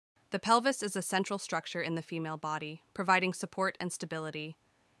The pelvis is a central structure in the female body, providing support and stability.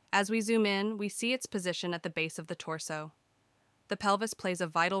 As we zoom in, we see its position at the base of the torso. The pelvis plays a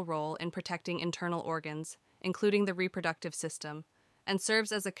vital role in protecting internal organs, including the reproductive system, and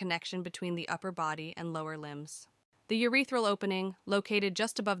serves as a connection between the upper body and lower limbs. The urethral opening, located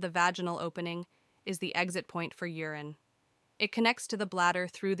just above the vaginal opening, is the exit point for urine. It connects to the bladder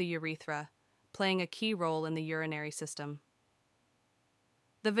through the urethra, playing a key role in the urinary system.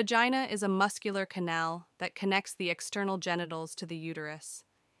 The vagina is a muscular canal that connects the external genitals to the uterus.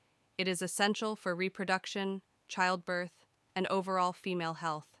 It is essential for reproduction, childbirth, and overall female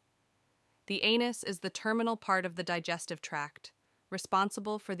health. The anus is the terminal part of the digestive tract,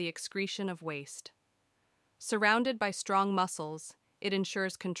 responsible for the excretion of waste. Surrounded by strong muscles, it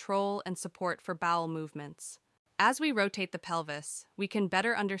ensures control and support for bowel movements. As we rotate the pelvis, we can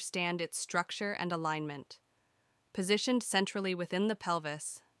better understand its structure and alignment. Positioned centrally within the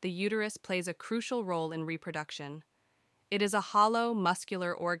pelvis, the uterus plays a crucial role in reproduction. It is a hollow,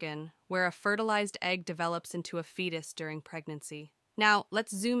 muscular organ where a fertilized egg develops into a fetus during pregnancy. Now,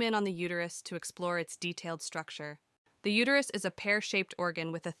 let's zoom in on the uterus to explore its detailed structure. The uterus is a pear-shaped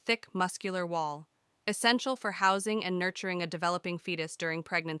organ with a thick, muscular wall, essential for housing and nurturing a developing fetus during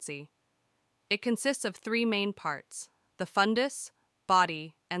pregnancy. It consists of three main parts: the fundus,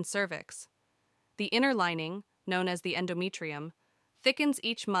 body, and cervix. The inner lining, known as the endometrium, thickens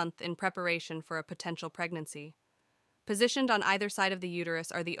each month in preparation for a potential pregnancy. Positioned on either side of the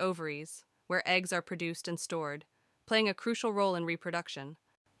uterus are the ovaries, where eggs are produced and stored, playing a crucial role in reproduction.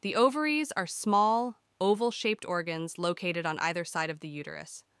 The ovaries are small, oval-shaped organs located on either side of the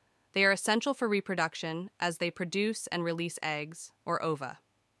uterus. They are essential for reproduction as they produce and release eggs, or ova.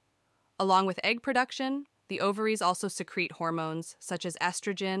 Along with egg production, the ovaries also secrete hormones such as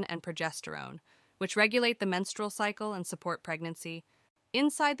estrogen and progesterone, which regulate the menstrual cycle and support pregnancy.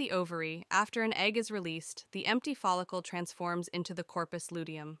 Inside the ovary, after an egg is released, the empty follicle transforms into the corpus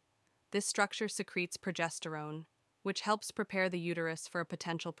luteum. This structure secretes progesterone, which helps prepare the uterus for a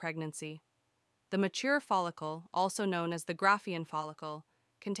potential pregnancy. The mature follicle, also known as the Graafian follicle,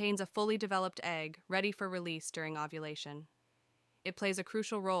 contains a fully developed egg ready for release during ovulation. It plays a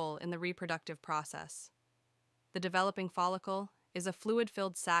crucial role in the reproductive process. The developing follicle is a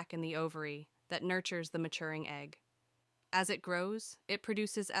fluid-filled sac in the ovary that nurtures the maturing egg. As it grows, it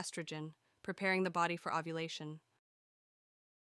produces estrogen, preparing the body for ovulation.